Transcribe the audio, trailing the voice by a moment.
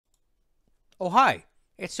Oh, hi.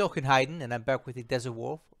 It's Jochen Hayden, and I'm back with the Desert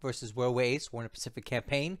Wolf versus Wirraway War in the Pacific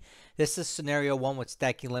campaign. This is scenario 1 with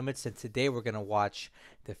stacking limits, and today we're going to watch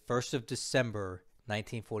the 1st of December,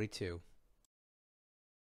 1942.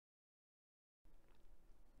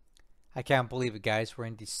 I can't believe it, guys. We're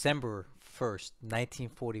in December 1st,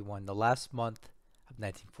 1941, the last month of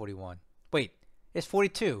 1941. Wait, it's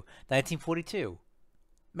 42. 1942.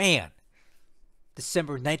 Man,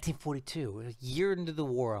 December 1942. A year into the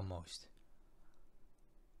war almost.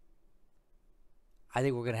 I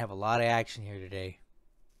think we're going to have a lot of action here today.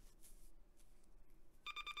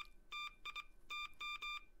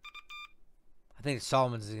 I think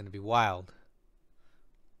Solomon's is going to be wild.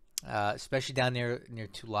 Especially down there near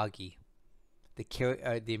Tulagi.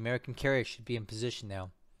 The American carrier should be in position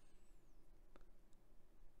now.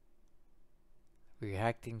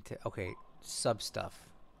 Reacting to... Okay, sub stuff.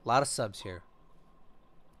 A lot of subs here.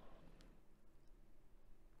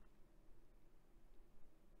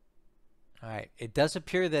 Alright, it does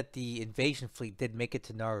appear that the invasion fleet did make it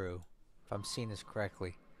to Nauru, if I'm seeing this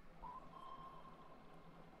correctly.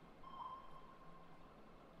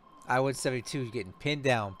 I-172 is getting pinned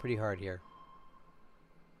down pretty hard here.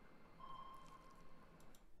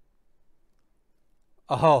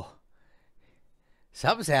 Oh,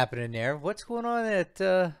 something's happening there. What's going on at,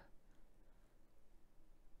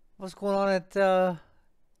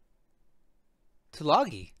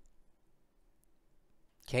 Tulagi?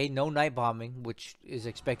 Okay, no night bombing, which is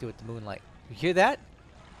expected with the moonlight. You hear that?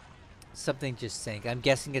 Something just sank. I'm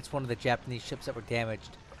guessing it's one of the Japanese ships that were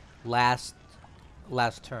damaged last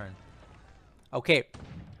turn. Okay,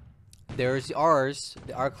 there's ours.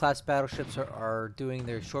 The R-class battleships are doing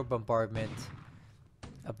their short bombardment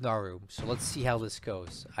of Nauru. So let's see how this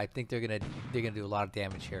goes. I think they're gonna do a lot of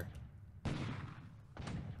damage here.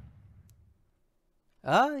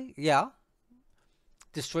 Yeah.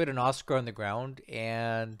 Destroyed an Oscar on the ground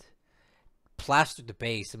and plastered the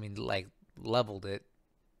base. I mean, like, leveled it.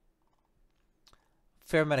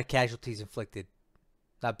 Fair amount of casualties inflicted.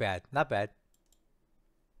 Not bad. Not bad.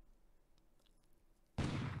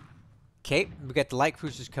 Okay, we got the light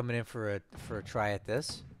cruisers coming in for a try at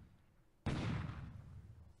this.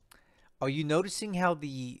 Are you noticing how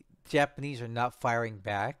the Japanese are not firing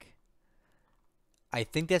back? I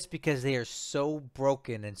think that's because they are so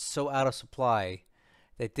broken and so out of supply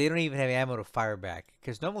that they don't even have ammo to fire back.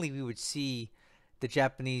 Because normally we would see the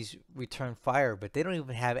Japanese return fire, but they don't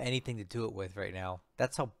even have anything to do it with right now.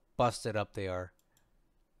 That's how busted up they are.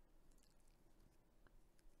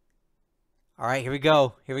 Alright, here we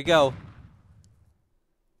go. Here we go.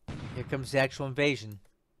 Here comes the actual invasion.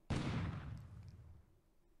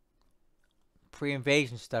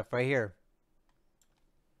 Pre-invasion stuff right here.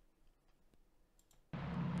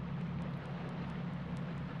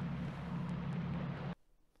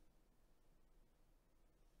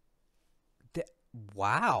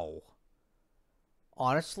 Wow.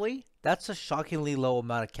 Honestly, that's a shockingly low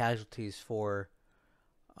amount of casualties for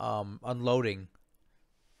unloading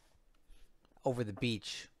over the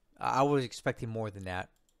beach. I was expecting more than that.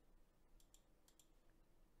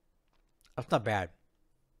 That's not bad.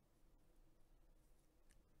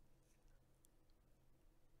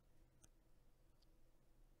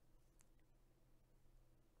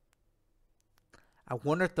 I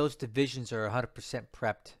wonder if those divisions are 100%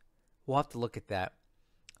 prepped. We'll have to look at that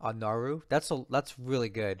on Nauru. That's really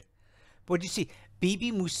good. But did you see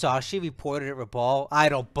BB Musashi reported at Rabaul? I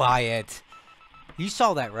don't buy it. You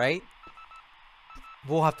saw that, right?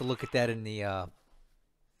 We'll have to look at that in the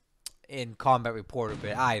in combat reporter,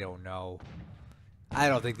 but I don't know. I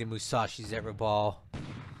don't think the Musashi's at Rabaul.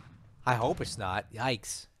 I hope it's not.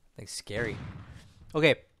 Yikes. That's scary.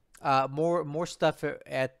 Okay. More stuff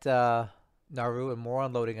at Nauru and more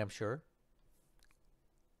unloading, I'm sure.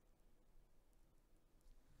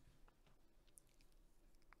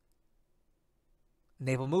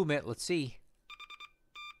 Naval movement, let's see.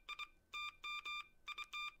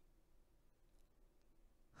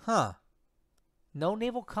 Huh. No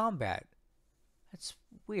naval combat. That's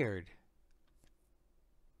weird.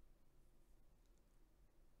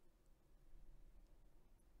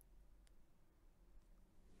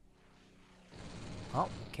 Oh,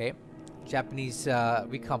 okay. Japanese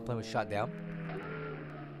recon plane was shot down.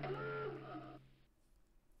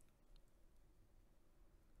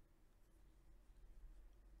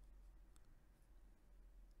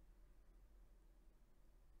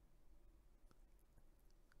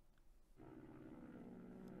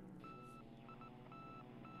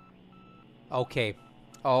 Okay.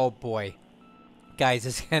 Oh boy. Guys,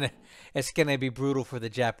 it's gonna be brutal for the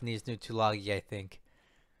Japanese New Tulagi, I think.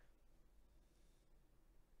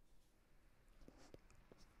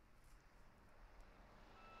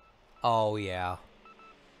 Oh, yeah.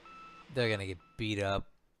 They're gonna get beat up.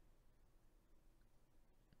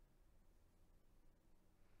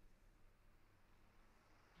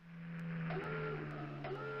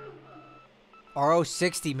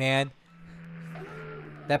 RO60, man.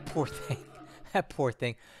 That poor thing. That poor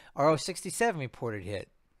thing. RO67 reported hit.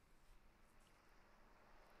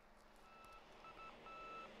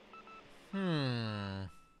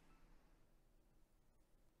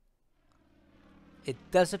 It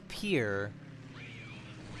does appear...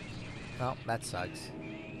 Oh, that sucks.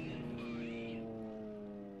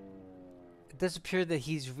 It does appear that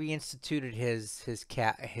he's reinstituted his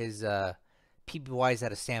PBYs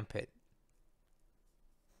at a sandpit.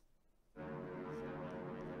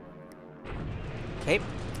 Okay,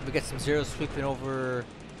 we got some zeros sweeping over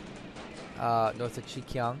north of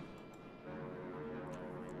Chikiang.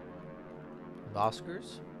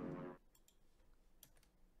 Oscars.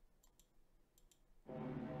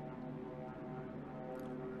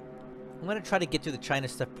 I'm going to try to get through the China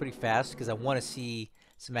stuff pretty fast because I want to see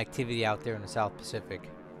some activity out there in the South Pacific.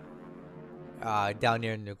 Down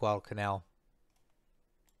near the Guadalcanal.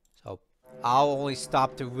 So I'll only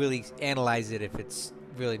stop to really analyze it if it's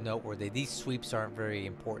really noteworthy. These sweeps aren't very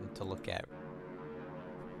important to look at.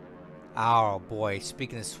 Oh boy,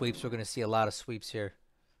 speaking of sweeps, we're going to see a lot of sweeps here.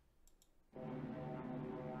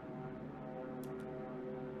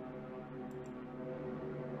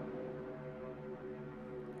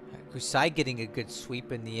 Kusai getting a good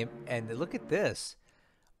sweep in the... And look at this.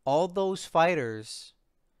 All those fighters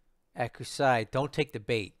at Kusai don't take the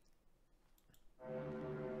bait.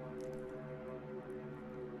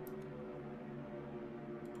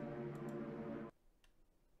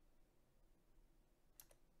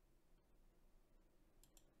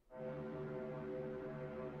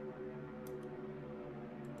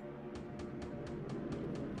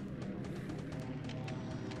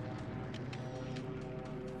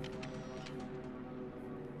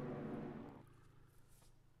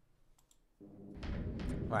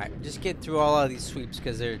 Alright, just get through all of these sweeps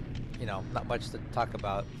because they're, you know, not much to talk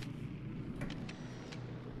about.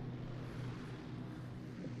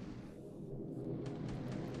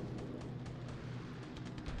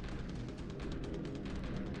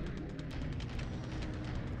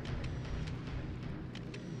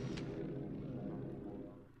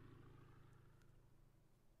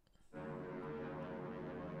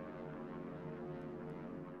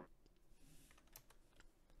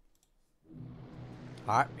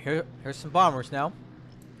 Alright, here's some bombers now.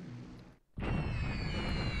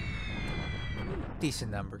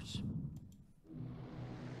 Decent numbers.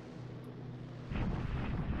 You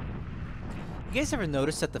guys ever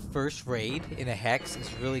notice that the first raid in a hex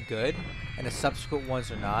is really good and the subsequent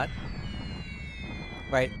ones are not?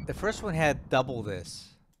 Right, the first one had double this.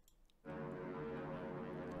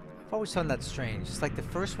 I've always found that strange. It's like the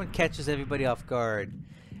first one catches everybody off guard,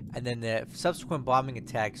 and then the subsequent bombing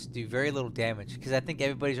attacks do very little damage because I think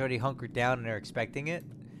everybody's already hunkered down and they're expecting it.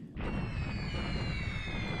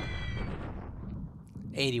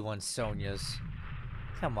 81 Sonias.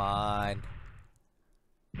 Come on.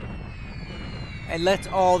 And that's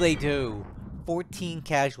all they do. 14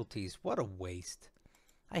 casualties. What a waste.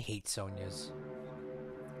 I hate Sonias.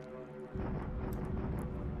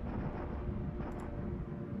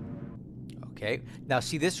 Okay. Now,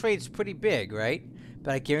 see, this raid's pretty big, right?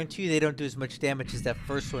 But I guarantee you they don't do as much damage as that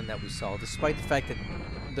first one that we saw, despite the fact that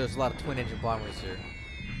there's a lot of twin-engine bombers here.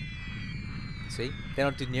 See? They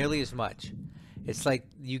don't do nearly as much. It's like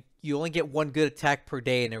you only get one good attack per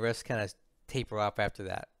day and the rest kind of taper off after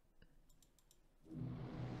that.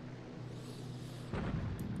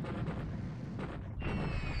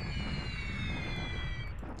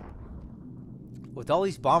 With all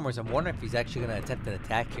these bombers, I'm wondering if he's actually going to attempt an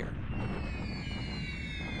attack here.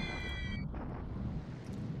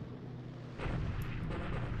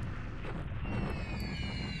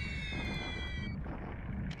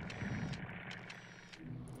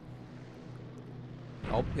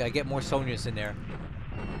 Oh, gotta get more Sonias in there.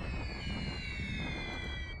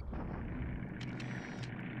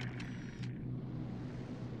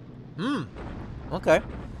 Okay.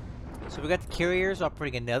 So we got the carriers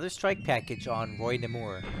operating another strike package on Roy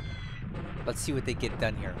Namur. Let's see what they get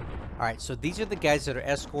done here. Alright, so these are the guys that are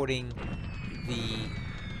escorting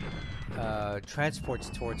the transports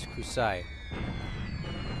towards Kusai.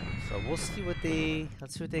 So we'll see what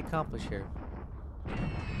let's see what they accomplish here.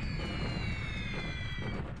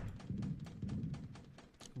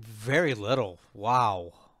 Very little.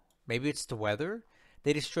 Wow. Maybe it's the weather?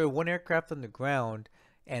 They destroy one aircraft on the ground,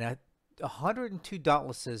 and 102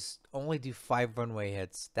 Dauntlesses only do 5 runway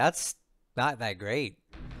hits. That's not that great.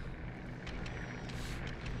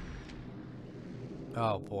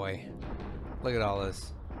 Oh boy. Look at all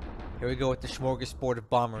this. Here we go with the smorgasbord of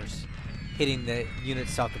bombers hitting the unit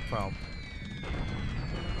south of Chrome.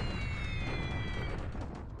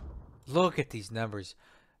 Look at these numbers.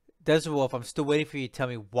 Desert Wolf, I'm still waiting for you to tell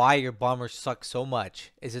me why your bombers suck so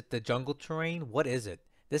much. Is it the jungle terrain? What is it?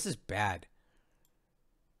 This is bad.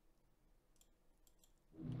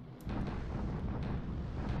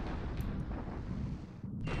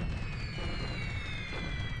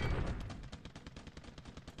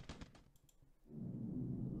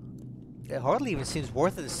 It hardly even seems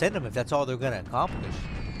worth it to send them if that's all they're going to accomplish.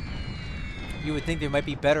 You would think there might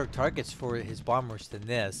be better targets for his bombers than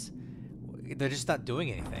this. They're just not doing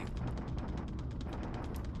anything.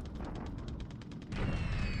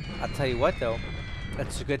 I'll tell you what, though.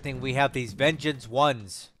 That's a good thing we have these Vengeance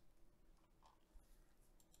 1s.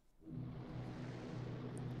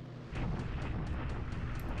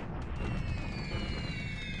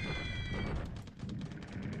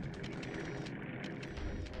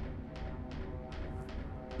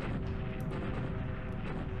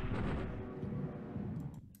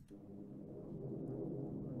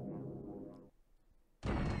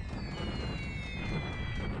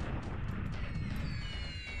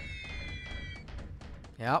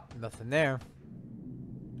 Yep, nothing there.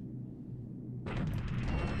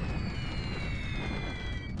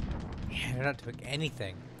 Yeah, they're not doing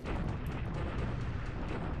anything.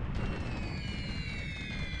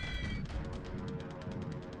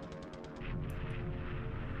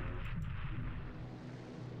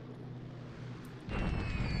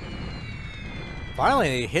 Finally,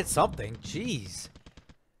 they hit something. Jeez.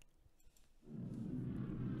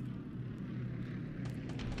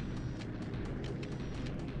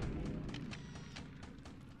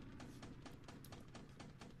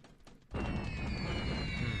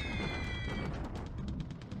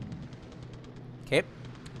 Okay,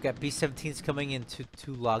 we've got B-17s coming into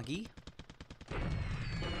Tulagi.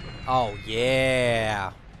 Oh,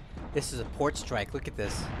 yeah. This is a port strike. Look at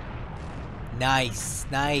this. Nice,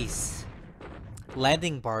 nice.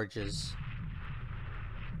 Landing barges.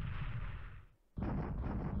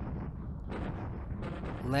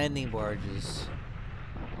 Landing barges.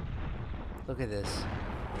 Look at this.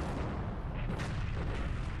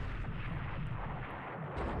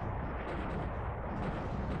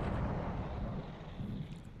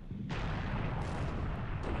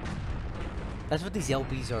 That's what these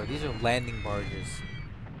LBs are. These are landing barges.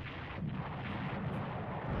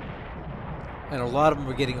 And a lot of them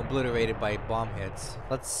are getting obliterated by bomb hits.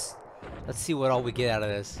 Let's see what all we get out of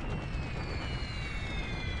this.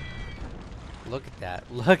 Look at that.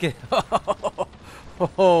 Look at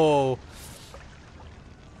oh.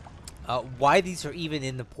 Why these are even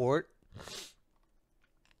in the port?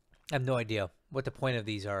 I have no idea what the point of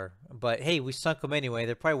these are. But hey, we sunk them anyway.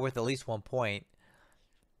 They're probably worth at least 1 point.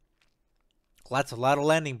 That's a lot of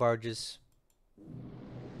landing barges.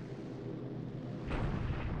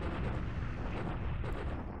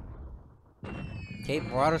 Okay,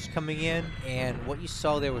 Marauders coming in, and what you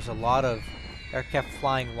saw there was a lot of aircraft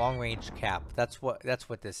flying long-range cap. That's what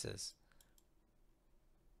this is.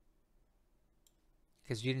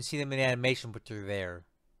 Because you didn't see them in animation, but they're there.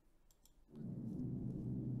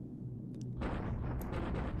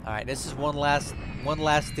 All right, this is one last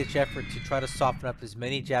ditch effort to try to soften up as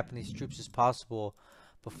many Japanese troops as possible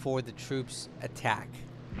before the troops attack.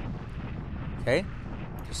 Okay,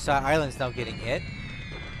 Kusai Island's now getting hit.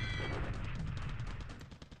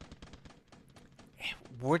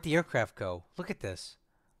 Where'd the aircraft go? Look at this.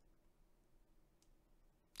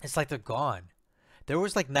 It's like they're gone. There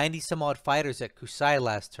was like 90 some odd fighters at Kusai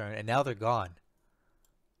last turn, and now they're gone.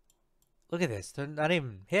 Look at this. They're not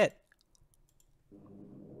even hit.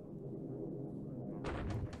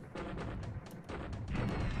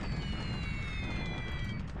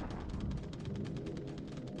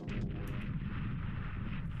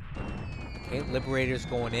 Okay, Liberator's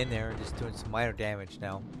going in there and just doing some minor damage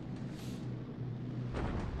now.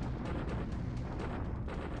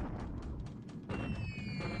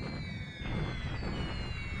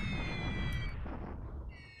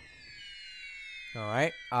 All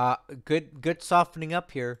right, good softening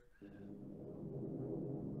up here.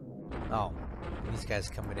 Oh, these guys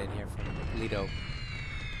coming in here from Lido.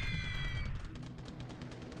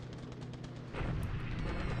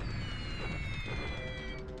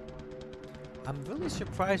 I'm really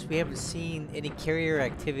surprised we haven't seen any carrier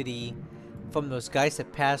activity from those guys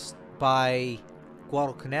that passed by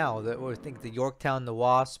Guadalcanal. That were, I think, the Yorktown, the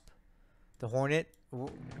Wasp, the Hornet.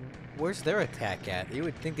 Where's their attack at? You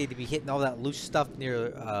would think they'd be hitting all that loose stuff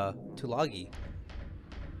near Tulagi.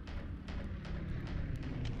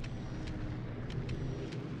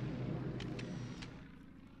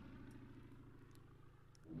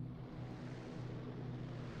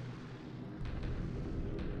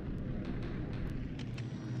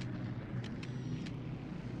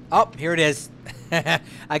 Oh, here it is.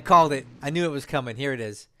 I called it. I knew it was coming. Here it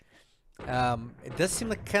is. It does seem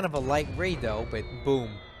like kind of a light raid though, but boom.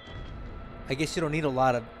 I guess you don't need a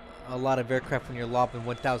lot of aircraft when you're lobbing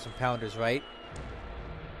 1,000 pounders, right?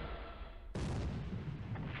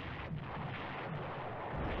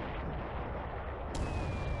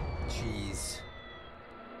 Jeez.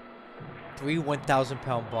 3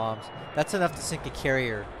 1,000-pound bombs. That's enough to sink a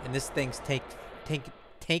carrier, and this thing's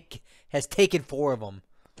tank has taken 4 of them.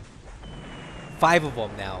 5 of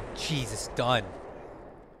them now. Jeez, it's done.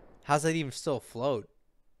 How's that even still afloat?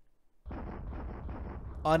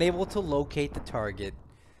 Unable to locate the target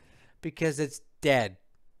because it's dead.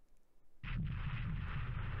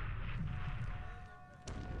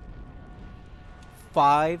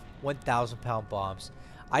 Five 1,000-pound bombs.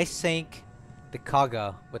 I sank the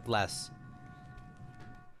Kaga with less.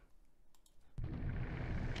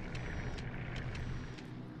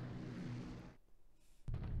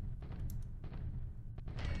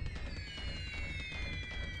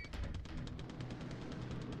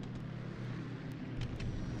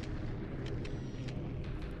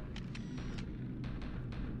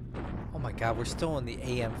 Oh my god, we're still in the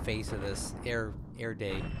AM phase of this air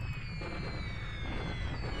day.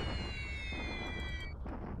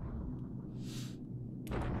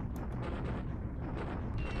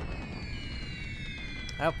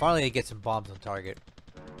 Oh, finally get some bombs on target.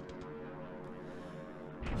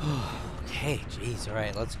 Okay, jeez,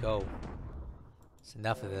 alright, let's go. It's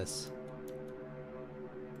enough of this.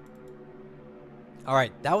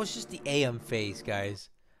 Alright, that was just the AM phase,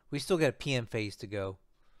 guys. We still got a PM phase to go.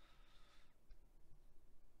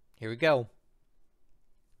 Here we go.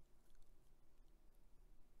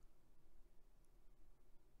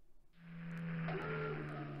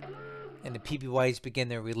 And the PBYs begin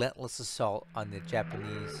their relentless assault on the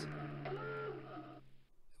Japanese.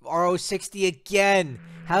 RO-60 again!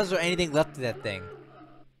 How's there anything left of that thing?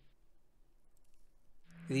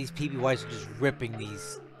 These PBYs are just ripping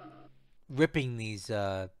these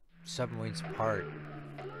submarines apart.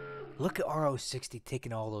 Look at RO-60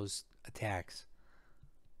 taking all those attacks.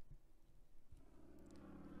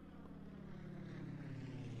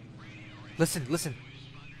 Listen, listen.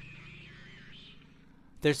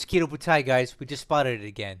 There's Keto Butai, guys. We just spotted it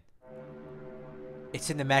again. It's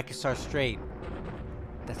in the Makassar Strait.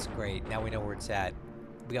 That's great. Now we know where it's at.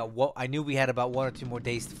 We got what I knew we had about 1 or 2 more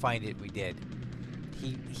days to find it. We did.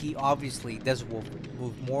 He obviously does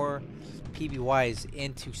move more PBYs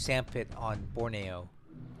into Sandpit on Borneo.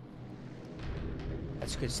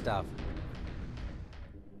 That's good stuff.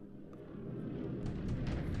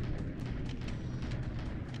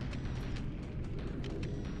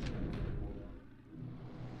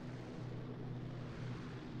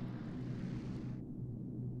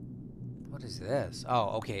 What is this?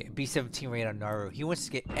 Oh, okay. B-17 raid on Nauru. He wants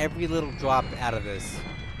to get every little drop out of this.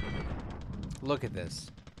 Look at this.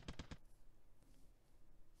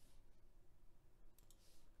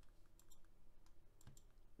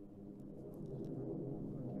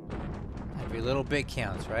 Every little bit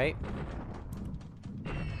counts, right?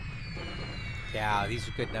 Yeah, these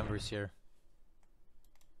are good numbers here.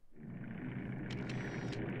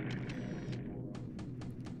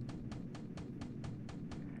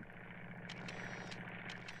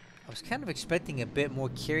 I was kind of expecting a bit more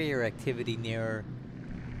carrier activity near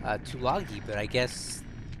Tulagi, but I guess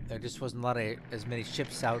there just wasn't as many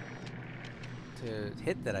ships out to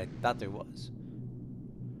hit that I thought there was.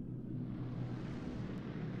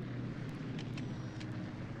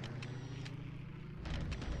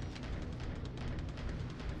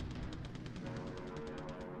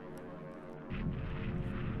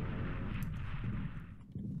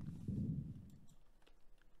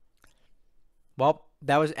 Well,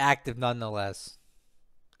 that was active nonetheless.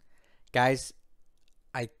 Guys,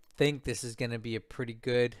 I think this is going to be a pretty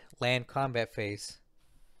good land combat phase.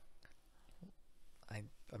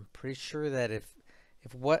 I'm pretty sure that if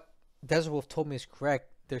what Desert Wolf told me is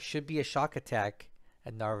correct, there should be a shock attack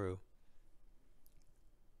at Nauru.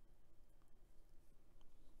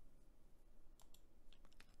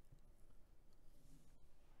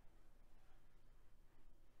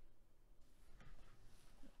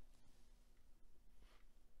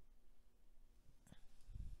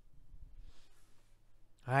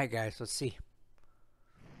 Alright guys, let's see.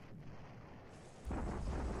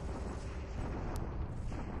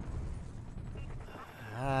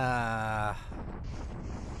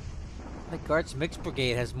 The Guards Mixed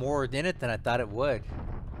Brigade has more in it than I thought it would.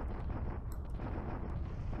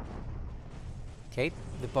 Okay,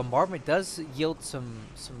 the bombardment does yield some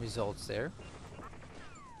results there.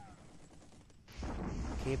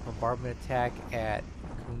 Okay, bombardment attack at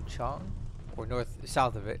Kunchang, or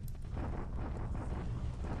south of it.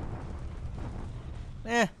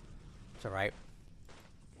 It's alright.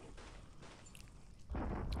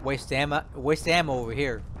 Waste ammo over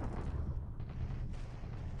here.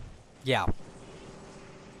 Yeah.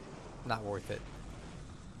 Not worth it.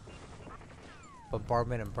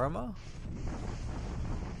 Bombardment in Burma?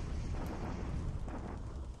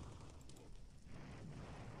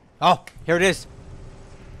 Oh, here it is.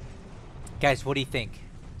 Guys, what do you think?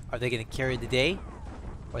 Are they going to carry the day?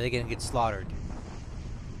 Or are they going to get slaughtered?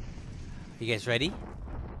 You guys ready?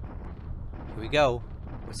 Here we go.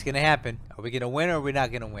 What's going to happen? Are we going to win or are we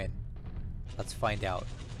not going to win? Let's find out.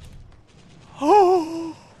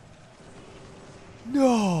 Oh!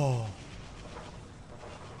 No!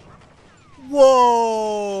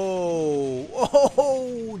 Whoa!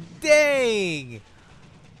 Oh, dang!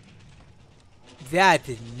 That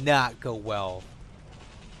did not go well.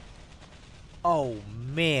 Oh,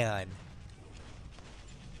 man.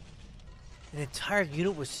 An entire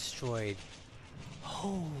unit was destroyed.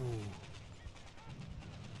 Oh.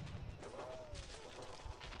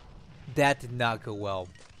 That did not go well.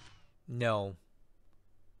 No.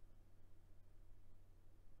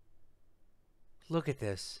 Look at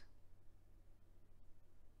this.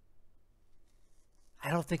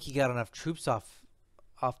 I don't think he got enough troops off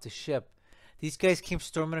the ship. These guys came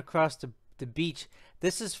storming across the beach.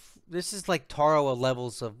 This is like Tarawa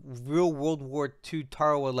levels of real World War II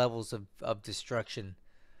Tarawa levels of destruction.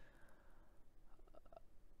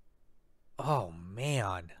 Oh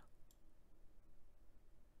man.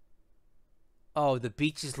 Oh, the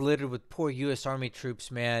beach is littered with poor US Army troops,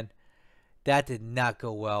 man. That did not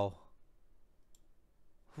go well.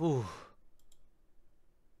 Whew.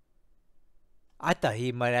 I thought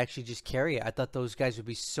he might actually just carry it. I thought those guys would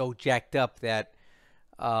be so jacked up that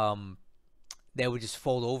they would just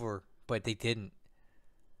fold over, but they didn't.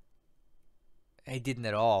 They didn't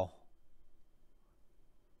at all.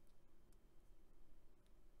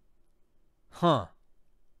 Huh.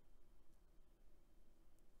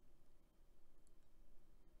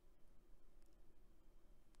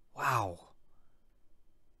 Wow.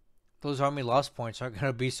 Those army loss points aren't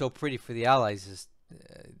going to be so pretty for the Allies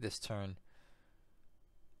this turn.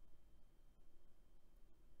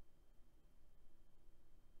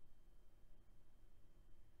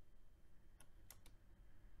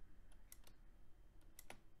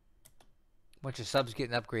 Bunch of subs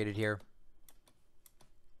getting upgraded here.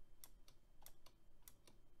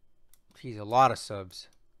 Geez, a lot of subs.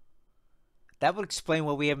 That would explain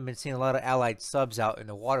why we haven't been seeing a lot of Allied subs out in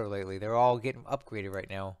the water lately. They're all getting upgraded right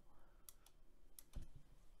now.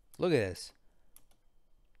 Look at this.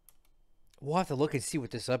 We'll have to look and see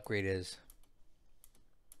what this upgrade is.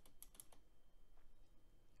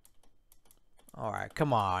 Alright,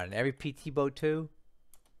 come on. Every PT boat too?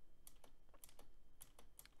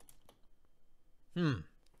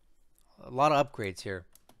 A lot of upgrades here.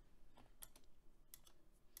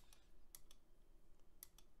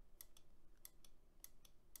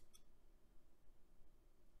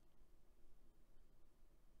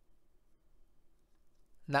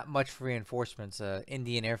 Not much for reinforcements.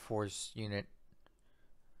 Indian Air Force unit.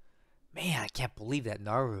 Man, I can't believe that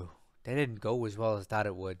Nauru. That didn't go as well as I thought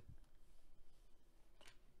it would.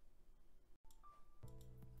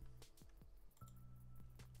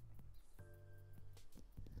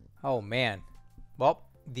 Oh man. Well,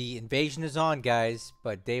 the invasion is on, guys,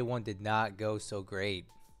 but day one did not go so great.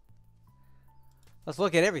 Let's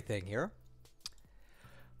look at everything here.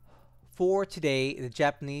 For today, the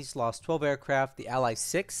Japanese lost 12 aircraft, the Allies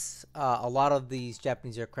 6. A lot of these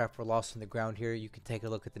Japanese aircraft were lost on the ground here. You can take a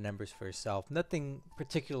look at the numbers for yourself. Nothing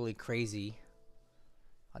particularly crazy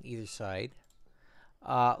on either side.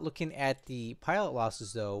 Looking at the pilot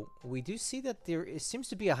losses, though, we do see that there seems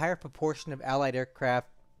to be a higher proportion of Allied aircraft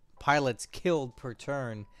pilots killed per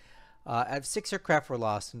turn. 6 aircraft were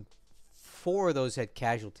lost, and 4 of those had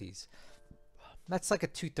casualties. That's like a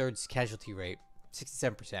 2/3 casualty rate,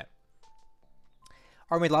 67%.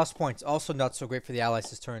 Army lost points, also not so great for the Allies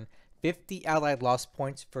this turn. 50 Allied lost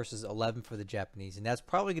points versus 11 for the Japanese. And that's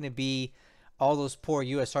probably going to be all those poor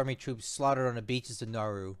U.S. Army troops slaughtered on the beaches of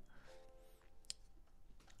Nauru.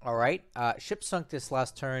 Alright, ship sunk this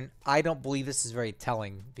last turn. I don't believe this is very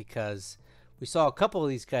telling because we saw a couple of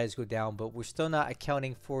these guys go down, but we're still not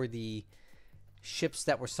accounting for the ships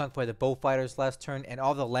that were sunk by the bow fighters last turn and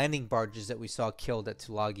all the landing barges that we saw killed at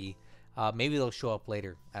Tulagi. Maybe they'll show up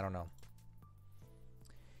later. I don't know.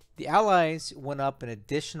 The Allies went up an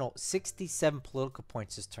additional 67 political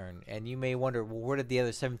points this turn, and you may wonder, well, where did the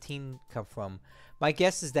other 17 come from? My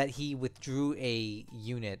guess is that he withdrew a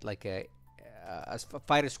unit, like a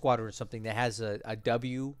fighter squadron or something that has a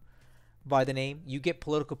W by the name. You get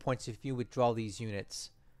political points if you withdraw these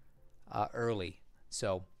units early.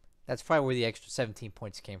 So that's probably where the extra 17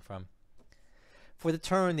 points came from. For the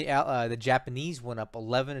turn, the Japanese went up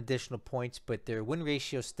 11 additional points, but their win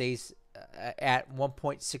ratio stays at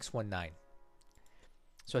 1.619.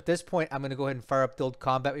 So at this point, I'm going to go ahead and fire up the old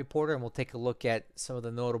combat reporter, and we'll take a look at some of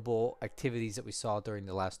the notable activities that we saw during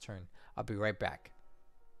the last turn. I'll be right back.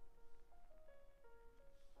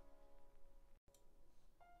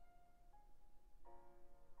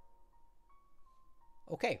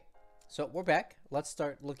 Okay, so we're back. Let's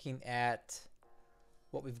start looking at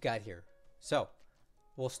what we've got here. So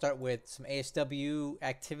we'll start with some ASW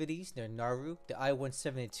activities near Nauru. The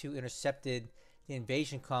I-172 intercepted the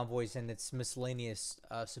invasion convoys and its miscellaneous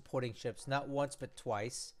supporting ships not once but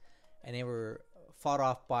twice, and they were fought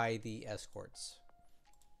off by the escorts.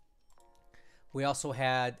 We also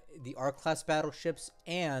had the R-class battleships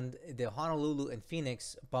and the Honolulu and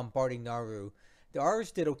Phoenix bombarding Nauru. The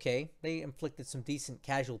R's did okay. They inflicted some decent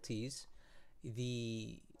casualties.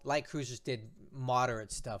 The light cruisers did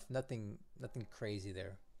moderate stuff. Nothing crazy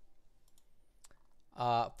there.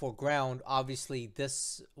 For ground, obviously,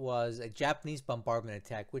 this was a Japanese bombardment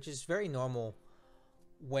attack, which is very normal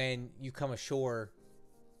when you come ashore.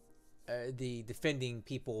 The defending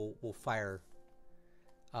people will fire.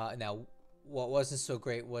 Now, what wasn't so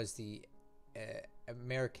great was the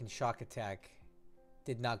American shock attack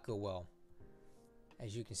did not go well.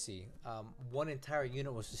 As you can see, one entire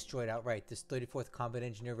unit was destroyed outright. This 34th Combat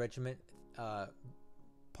Engineer Regiment,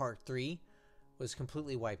 Part 3, was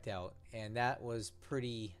completely wiped out, and that was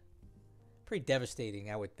pretty devastating,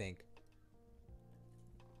 I would think.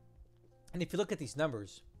 And if you look at these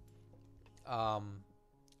numbers,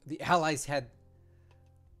 the Allies had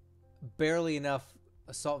barely enough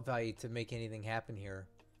assault value to make anything happen here.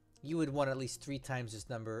 You would want at least 3 times this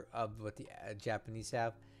number of what the Japanese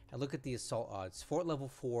have. And look at the assault odds. Fort level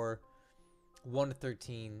 4, 1 to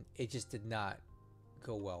 13. It just did not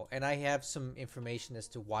go well. And I have some information as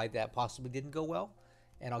to why that possibly didn't go well.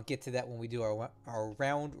 And I'll get to that when we do our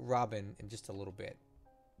round robin in just a little bit.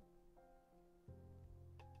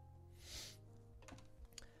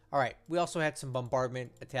 Alright, we also had some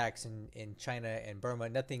bombardment attacks in China and Burma.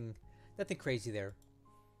 Nothing crazy there.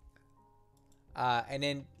 And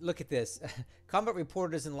then look at this. Combat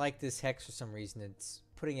Reporter doesn't like this hex for some reason. It's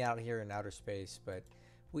putting it out here in outer space, but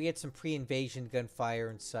we had some pre-invasion gunfire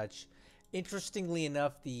and such. Interestingly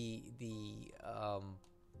enough, the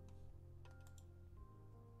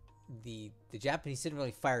Japanese didn't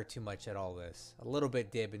really fire too much at all this. A little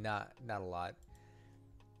bit did, but not a lot.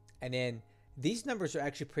 And then these numbers are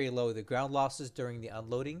actually pretty low. The ground losses during the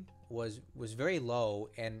unloading was very low,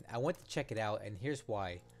 and I went to check it out, and here's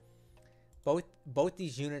why. Both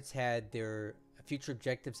these units had their future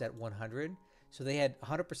objectives at 100. So they had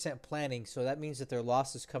 100% planning, so that means that their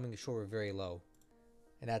losses coming ashore were very low.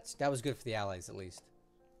 And that was good for the Allies, at least.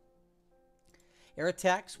 Air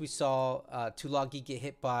attacks, we saw Tulagi get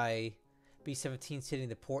hit by B-17s hitting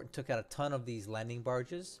the port and took out a ton of these landing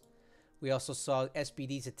barges. We also saw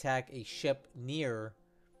SBDs attack a ship near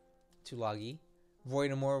Tulagi. Roy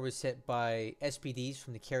Namor was hit by SBDs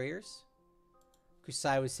from the carriers.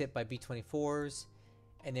 Kusai was hit by B-24s.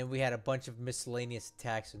 And then we had a bunch of miscellaneous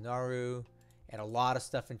attacks in Nauru. And a lot of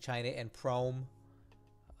stuff in China and Prome.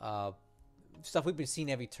 Stuff we've been seeing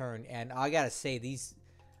every turn. And I gotta say, these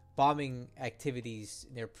bombing activities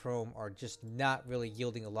near Prome are just not really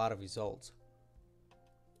yielding a lot of results.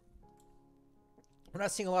 We're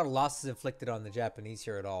not seeing a lot of losses inflicted on the Japanese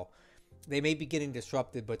here at all. They may be getting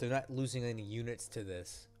disrupted, but they're not losing any units to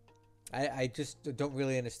this. I just don't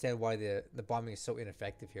really understand why the bombing is so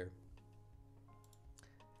ineffective here.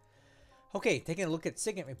 Okay, taking a look at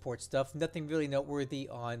SIGINT report stuff. Nothing really noteworthy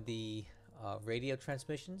on the radio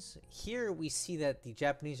transmissions. Here we see that the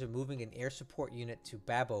Japanese are moving an air support unit to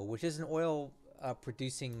Babbo, which is an oil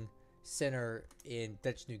producing center in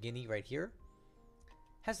Dutch New Guinea right here.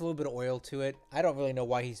 Has a little bit of oil to it. I don't really know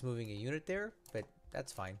why he's moving a unit there, but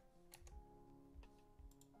that's fine.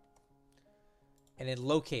 And then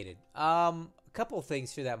located. A couple of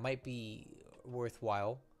things here that might be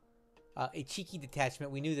worthwhile. A cheeky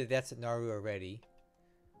detachment. We knew that that's at Nauru already.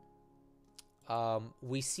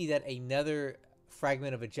 We see that another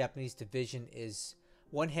fragment of a Japanese division is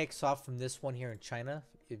one hex off from this one here in China.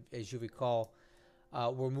 As you recall,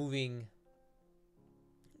 we're moving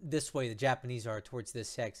this way. The Japanese are towards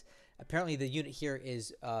this hex. Apparently the unit here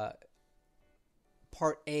is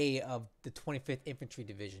part A of the 25th Infantry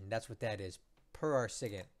Division. That's what that is, per our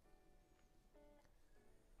SIGINT.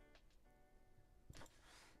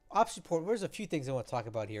 Ops report. There's a few things I want to talk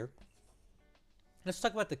about here. Let's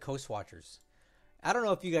talk about the Coast Watchers. I don't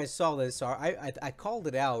know if you guys saw this, or I called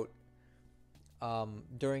it out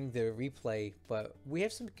during the replay, but we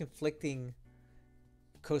have some conflicting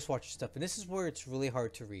Coast Watcher stuff, and this is where it's really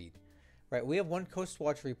hard to read. Right, we have one Coast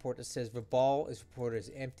Watcher report that says Rabaul is reported as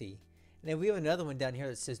empty, and then we have another one down here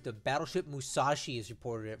that says the battleship Musashi is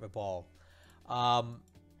reported at Rabaul.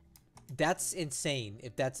 That's insane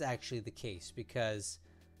if that's actually the case, because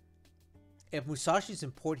if Musashi's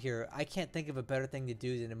in port here, I can't think of a better thing to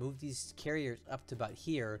do than to move these carriers up to about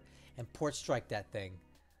here and port strike that thing.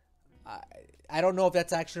 I don't know if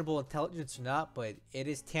that's actionable intelligence or not, but it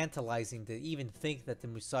is tantalizing to even think that the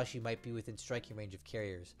Musashi might be within striking range of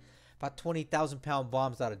carriers. About 20,000-pound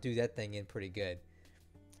bombs ought to do that thing in pretty good.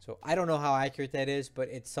 So I don't know how accurate that is, but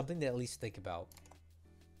it's something to at least think about.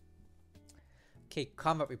 Okay,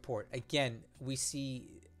 combat report. Again, we see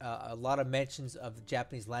a lot of mentions of the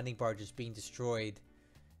Japanese landing barges being destroyed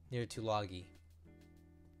near Tulagi.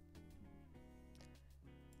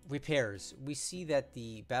 Repairs. We see that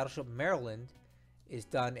the battleship Maryland is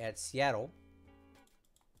done at Seattle.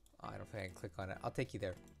 Oh, I don't think I can click on it. I'll take you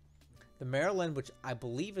there. The Maryland, which I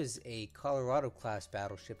believe is a Colorado class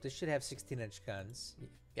battleship, this should have 16-inch guns.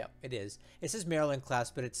 Yep, it is. It says Maryland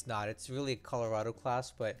class, but it's not. It's really a Colorado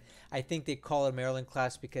class, but I think they call it Maryland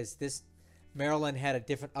class because this Maryland had a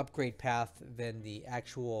different upgrade path than the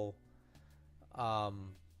actual,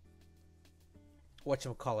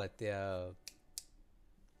 whatchamacallit, the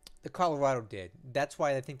Colorado did. That's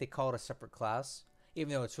why I think they call it a separate class,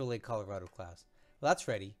 even though it's really a Colorado class. Well, that's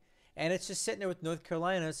ready. And it's just sitting there with North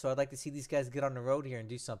Carolina, so I'd like to see these guys get on the road here and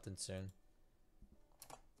do something soon.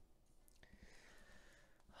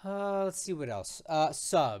 Let's see what else.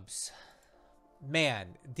 Subs.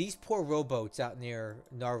 Man, these poor rowboats out near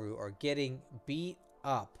Nauru are getting beat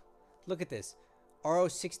up. Look at this. RO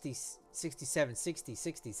 60, 67, 60,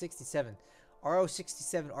 60, 67. RO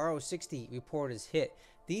 67, RO 60 report is hit.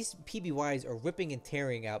 These PBYs are ripping and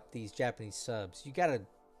tearing out these Japanese subs. You gotta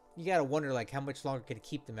wonder like how much longer can it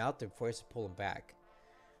keep them out there before it has to pull them back.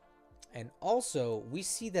 And also, we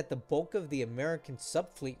see that the bulk of the American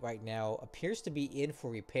subfleet right now appears to be in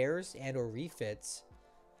for repairs and or refits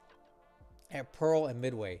at Pearl and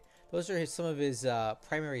Midway. Those are some of his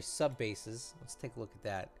primary sub bases. Let's take a look at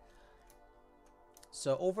that.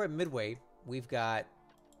 So over at Midway, we've got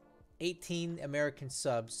 18 American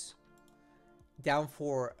subs down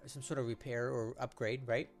for some sort of repair or upgrade,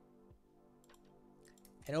 right?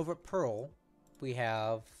 And over at Pearl, we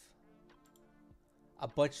have a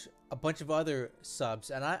bunch of other subs,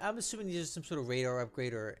 and I'm assuming these are some sort of radar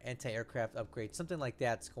upgrade or anti-aircraft upgrade, something like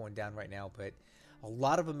that's going down right now. But a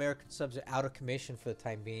lot of American subs are out of commission for the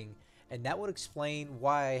time being, and that would explain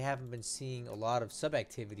why I haven't been seeing a lot of sub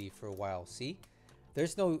activity for a while. See,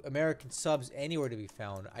 there's no American subs anywhere to be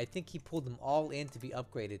found. I think he pulled them all in to be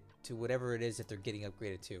upgraded to whatever it is that they're getting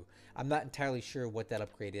upgraded to. I'm not entirely sure what that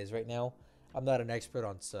upgrade is right now. I'm not an expert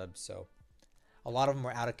on subs, so a lot of them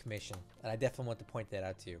are out of commission, and I definitely want to point that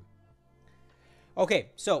out to you. Okay,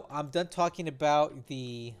 so I'm done talking about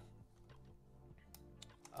the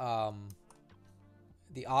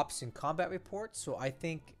ops and combat reports, so I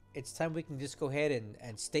think it's time we can just go ahead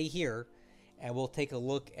and stay here, and we'll take a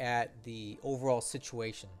look at the overall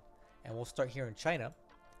situation. And we'll start here in China.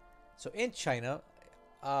 So in China,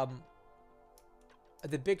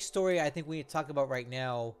 the big story I think we need to talk about right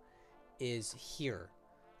now is here.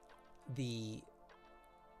 The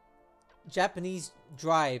Japanese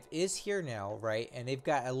drive is here now, right? And they've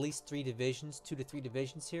got at least 3 divisions, 2 to 3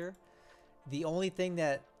 divisions here. The only thing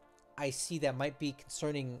that I see that might be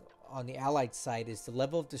concerning on the Allied side is the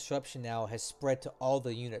level of disruption now has spread to all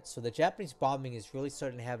the units. So the Japanese bombing is really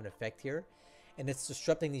starting to have an effect here, and it's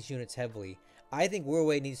disrupting these units heavily. I think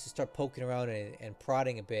Wirraway needs to start poking around and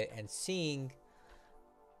prodding a bit and seeing,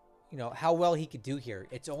 you know, how well he could do here.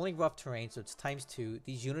 It's only rough terrain, so it's ×2.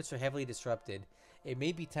 These units are heavily disrupted. It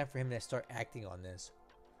may be time for him to start acting on this.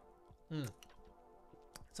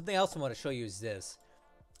 Something else I want to show you is this.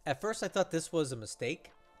 At first, I thought this was a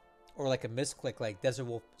mistake, or like a misclick, like Desert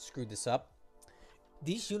Wolf screwed this up.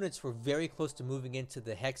 These units were very close to moving into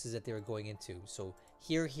the hexes that they were going into. So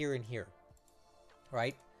here, here, and here,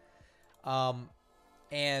 right?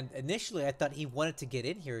 And initially, I thought he wanted to get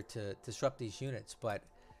in here to disrupt these units, but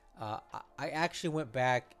I actually went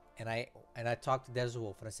back and I talked to Desert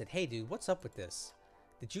Wolf and I said, "Hey, dude, what's up with this?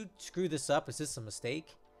 Did you screw this up? Is this a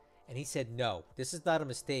mistake?" And he said, "No, this is not a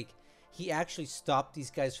mistake. He actually stopped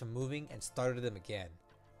these guys from moving and started them again."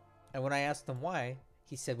 And when I asked him why,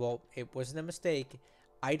 he said, "Well, it wasn't a mistake.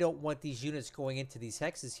 I don't want these units going into these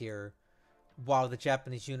hexes here while the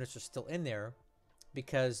Japanese units are still in there,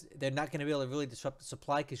 because they're not going to be able to really disrupt the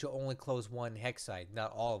supply because you'll only close one hex side,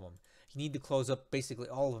 not all of them. You need to close up basically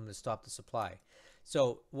all of them to stop the supply."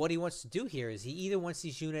 So what he wants to do here is he either wants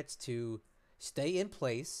these units to stay in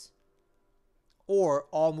place or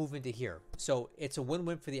all move into here. So it's a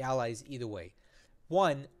win-win for the allies either way.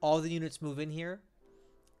 One, all the units move in here.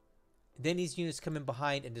 Then these units come in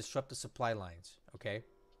behind and disrupt the supply lines, okay?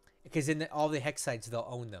 Because then all the hex sites, they'll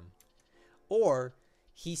own them. Or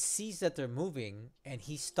he sees that they're moving and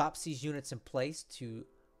he stops these units in place to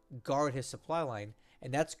guard his supply line.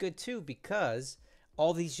 And that's good too, because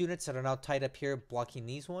all these units that are now tied up here blocking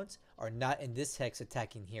these ones are not in this hex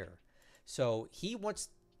attacking here. So he wants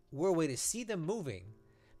Wirraway to see them moving,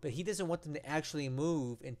 but he doesn't want them to actually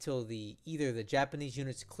move until either the Japanese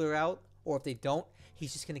units clear out, or if they don't,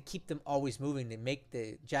 he's just going to keep them always moving to make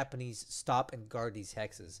the Japanese stop and guard these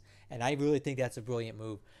hexes. And I really think that's a brilliant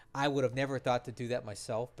move. I would have never thought to do that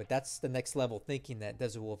myself, but that's the next level thinking that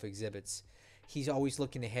Desert Wolf exhibits. He's always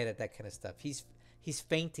looking ahead at that kind of stuff. He's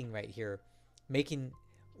feinting right here, making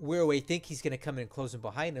Wirraway think he's going to come in and close him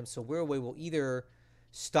behind him. So Wirraway will either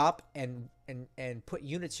stop and put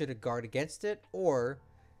units here to guard against it, or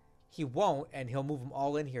he won't, and he'll move them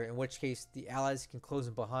all in here, in which case the allies can close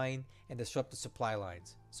him behind and disrupt the supply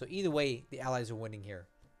lines. So either way, the allies are winning here.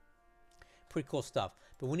 Pretty cool stuff.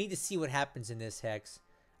 But we need to see what happens in this hex.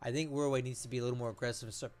 I think Wirraway needs to be a little more aggressive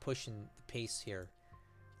and start pushing the pace here,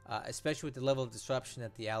 especially with the level of disruption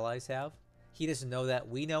that the allies have. He doesn't know that.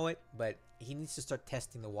 We know it, but he needs to start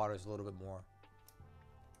testing the waters a little bit more.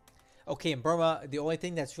 Okay, in Burma, the only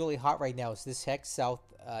thing that's really hot right now is this hex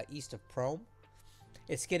southeast of Prome.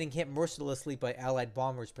 It's getting hit mercilessly by allied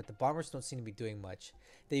bombers, but the bombers don't seem to be doing much.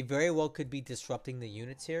 They very well could be disrupting the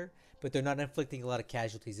units here, but they're not inflicting a lot of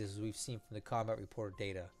casualties, as we've seen from the combat report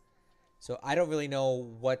data. So I don't really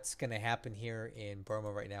know what's going to happen here in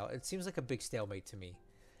Burma right now. It seems like a big stalemate to me.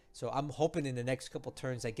 So I'm hoping in the next couple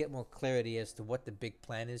turns I get more clarity as to what the big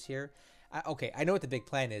plan is here. Okay, I know what the big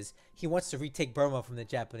plan is. He wants to retake Burma from the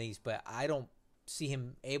Japanese, but I don't see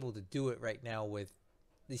him able to do it right now with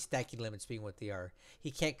the stacking limits being what they are. He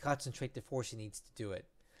can't concentrate the force he needs to do it.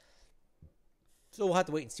 So we'll have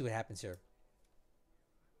to wait and see what happens here.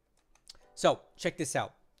 So, check this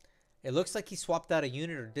out. It looks like he swapped out a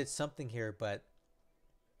unit or did something here, but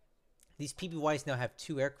these PBYs now have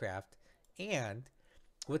 2 aircraft, and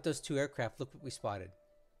with those 2 aircraft, look what we spotted.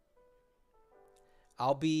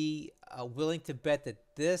 I'll be willing to bet that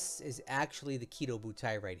this is actually the Kido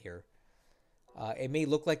Butai right here. It may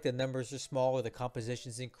look like the numbers are small or the composition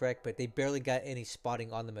is incorrect, but they barely got any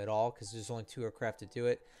spotting on them at all because there's only 2 aircraft to do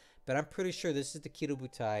it. But I'm pretty sure this is the Kido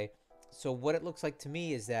Butai. So what it looks like to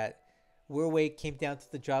me is that Wirraway came down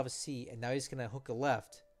to the Java Sea, and now he's going to hook a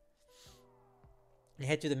left and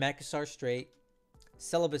head to the Makassar Strait,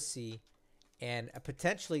 Celebes Sea, and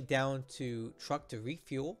potentially down to Truk to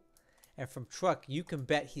refuel. And from Truk, you can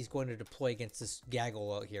bet he's going to deploy against this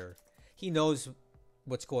gaggle out here. He knows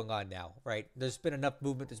what's going on now, right? There's been enough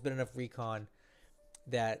movement, there's been enough recon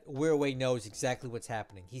that Wirraway knows exactly what's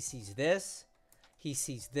happening. He sees this,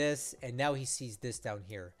 and now he sees this down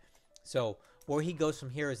here. So where he goes from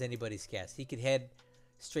here is anybody's guess. He could head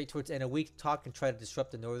straight towards Eniwetok and try to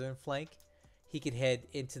disrupt the northern flank. He could head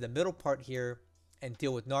into the middle part here and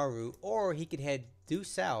deal with Nauru, or he could head due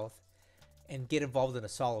south and get involved in the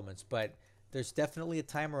Solomons. But there's definitely a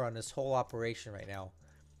timer on this whole operation right now.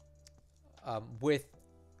 With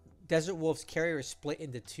Desert Wolf's carrier split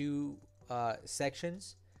into 2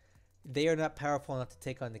 sections, they are not powerful enough to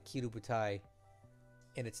take on the Kido Butai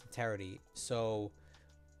in its entirety. So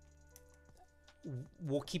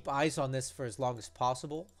we'll keep eyes on this for as long as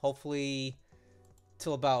possible. Hopefully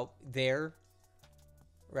till about there,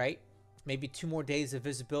 right? Maybe 2 more days of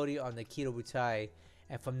visibility on the Kido Butai.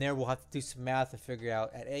 And from there, we'll have to do some math and figure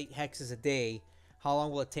out at 8 hexes a day, how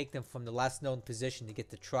long will it take them from the last known position to get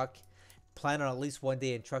the Truk. Plan on at least 1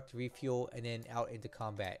 day in Truk to refuel and then out into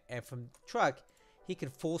combat. And from Truk, he can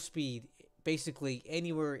full speed basically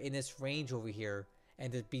anywhere in this range over here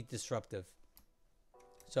and to be disruptive.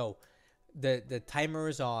 So the timer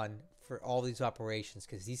is on for all these operations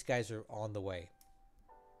because these guys are on the way.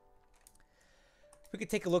 We could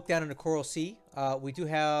take a look down in the Coral Sea. We do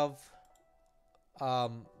have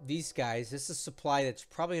these guys. This is supply that's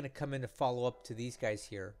probably going to come in to follow up to these guys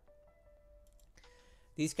here.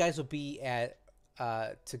 These guys will be at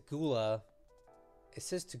Tagula. It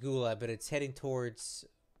says Tagula, but it's heading towards...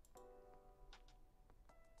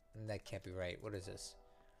 That can't be right. What is this?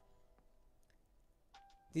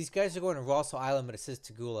 These guys are going to Rossel Island, but it says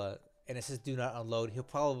Tagula, and it says do not unload. He'll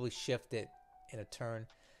probably shift it in a turn.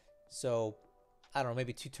 So, I don't know,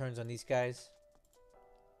 maybe 2 turns on these guys.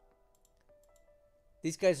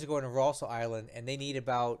 These guys are going to Rossel Island, and they need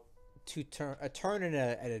about a turn and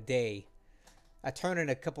a day a turn in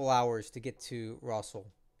a couple hours to get to Russell.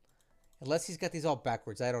 Unless he's got these all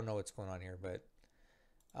backwards. I don't know what's going on here, but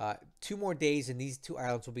 2 more days and these 2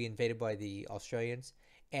 islands will be invaded by the Australians.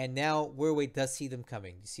 And now Wirraway does see them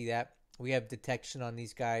coming. You see that? We have detection on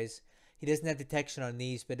these guys. He doesn't have detection on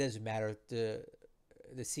these, but it doesn't matter. The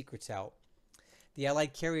secret's out. The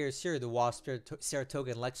Allied carriers here, the Wasp,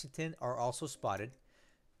 Saratoga, and Lexington, are also spotted.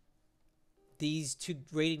 These 2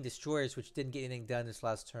 raiding destroyers, which didn't get anything done this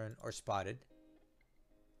last turn, are spotted.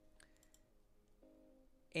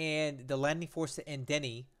 And the landing force at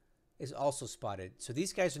Endeni is also spotted. So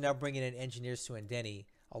these guys are now bringing in engineers to Endeni.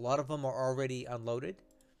 A lot of them are already unloaded.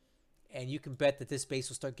 And you can bet that this base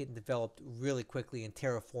will start getting developed really quickly and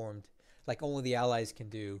terraformed like only the Allies can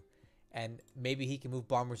do. And maybe he can move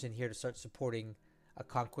bombers in here to start supporting a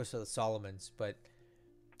conquest of the Solomons. But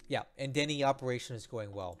yeah, Endeni operation is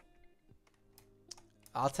going well.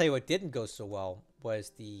 I'll tell you what didn't go so well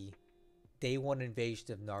was the day 1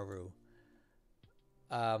 invasion of Nauru.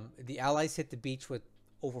 The Allies hit the beach with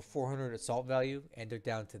over 400 assault value, and they're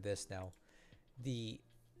down to this now. The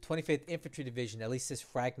 25th Infantry Division, at least this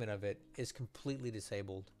fragment of it, is completely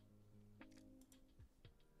disabled.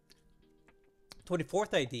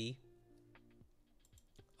 24th ID,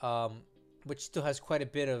 which still has quite a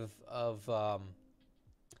bit of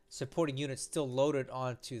supporting units still loaded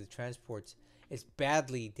onto the transports, is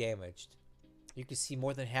badly damaged. You can see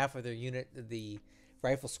more than half of their unit, the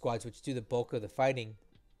rifle squads, which do the bulk of the fighting,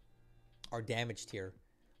 are damaged here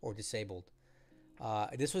or disabled.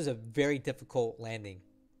 This was a very difficult landing.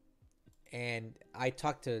 And I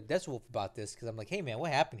talked to Desert Wolf about this because I'm like, hey man,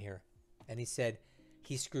 what happened here? And he said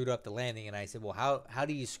he screwed up the landing. And I said, well, how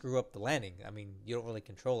do you screw up the landing? I mean, you don't really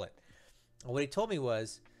control it. And what he told me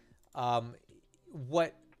was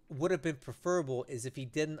what would have been preferable is if he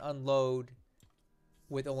didn't unload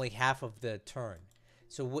with only half of the turn.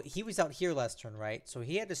 So he was out here last turn, right? So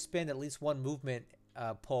he had to spend at least 1 movement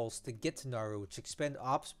pulse to get to Nauru, which expend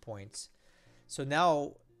ops points. So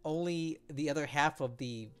now only the other half of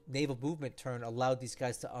the naval movement turn allowed these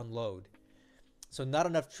guys to unload. So not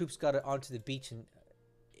enough troops got onto the beach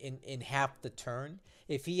in half the turn.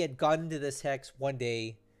 If he had gone into this hex one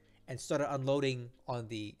day and started unloading on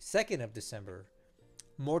the 2nd of December,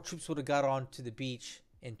 more troops would have got onto the beach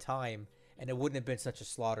in time, and it wouldn't have been such a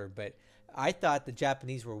slaughter. But I thought the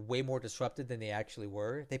Japanese were way more disrupted than they actually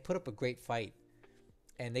were. They put up a great fight,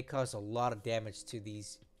 and they caused a lot of damage to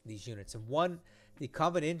these units. And the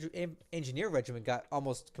Combat Engineer Regiment got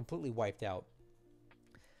almost completely wiped out.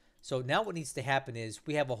 So now what needs to happen is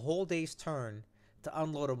we have a whole day's turn to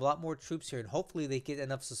unload a lot more troops here, and hopefully they get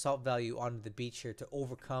enough assault value onto the beach here to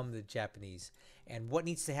overcome the Japanese. And what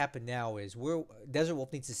needs to happen now is Desert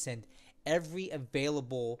Wolf needs to send every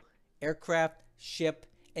available aircraft, ship,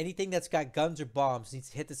 anything that's got guns or bombs needs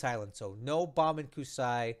to hit this island. So no bomb in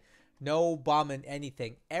Kusai, no bomb in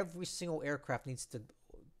anything. Every single aircraft needs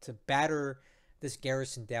to batter this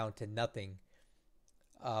garrison down to nothing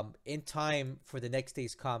in time for the next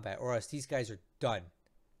day's combat, or else these guys are done.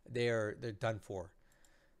 They're done for,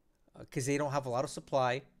 because they don't have a lot of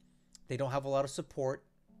supply, they don't have a lot of support,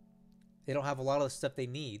 they don't have a lot of the stuff they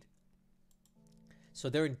need. So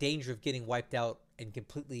they're in danger of getting wiped out and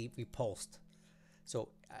completely repulsed. So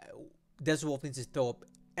Desert Wolf needs to throw up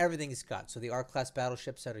everything he's got. So the R-class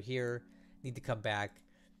battleships that are here need to come back.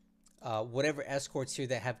 Whatever escorts here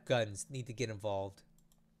that have guns need to get involved.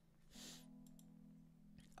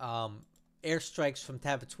 Airstrikes from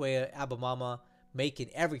Tabatwea, Abamama, Macon,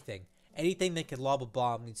 everything. Anything that can lob a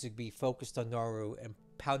bomb needs to be focused on Nauru and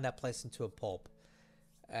pound that place into a pulp.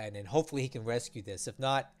 And then hopefully he can rescue this. If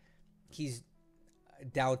not, he's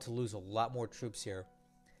down to lose a lot more troops here.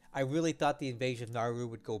 I really thought the invasion of Nauru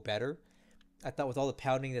would go better. I thought with all the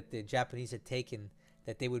pounding that the Japanese had taken,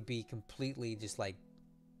 that they would be completely just like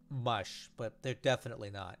mush, but they're definitely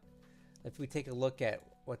not. If we take a look at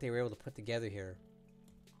what they were able to put together here,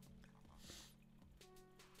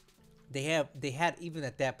 they had even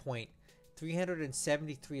at that point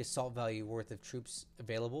 373 assault value worth of troops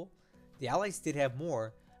available. The Allies did have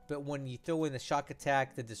more, but when you throw in the shock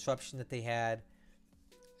attack, the disruption that they had,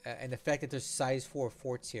 and the fact that there's size 4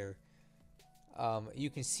 forts here, you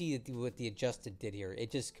can see that what the adjusted did here.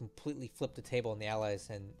 It just completely flipped the table on the Allies,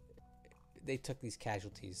 and they took these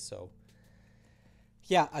casualties. So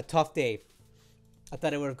yeah, a tough day. I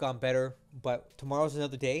thought it would have gone better, but tomorrow's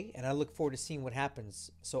another day, and I look forward to seeing what happens.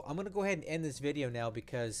 So I'm going to go ahead and end this video now,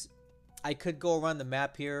 because I could go around the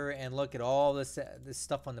map here and look at all this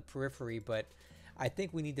stuff on the periphery, but I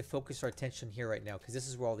think we need to focus our attention here right now, because this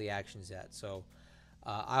is where all the action's at. So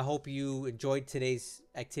I hope you enjoyed today's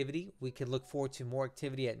activity. We can look forward to more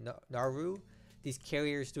activity at Nauru. These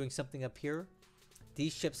carriers doing something up here.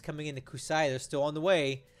 these ships coming into Kusai, they're still on the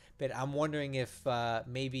way. But I'm wondering if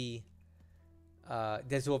maybe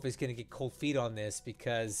Deswolf is going to get cold feet on this,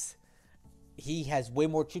 because he has way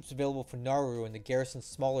more troops available for Nauru, and the garrison's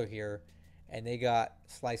smaller here, and they got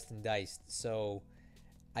sliced and diced. So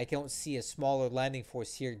I don't see a smaller landing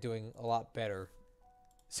force here doing a lot better.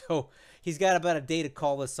 So he's got about a day to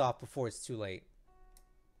call this off before it's too late.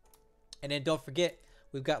 And then don't forget,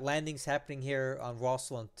 we've got landings happening here on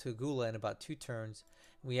Rossel and Tugula in about 2 turns.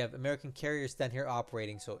 We have American carriers down here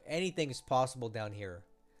operating, so anything is possible down here.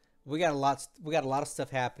 We got a lot of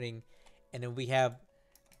stuff happening, and then we have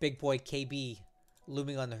big boy KB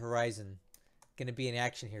looming on the horizon, going to be in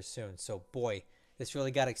action here soon. So boy, this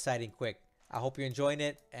really got exciting quick. I hope you're enjoying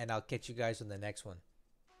it, and I'll catch you guys on the next one.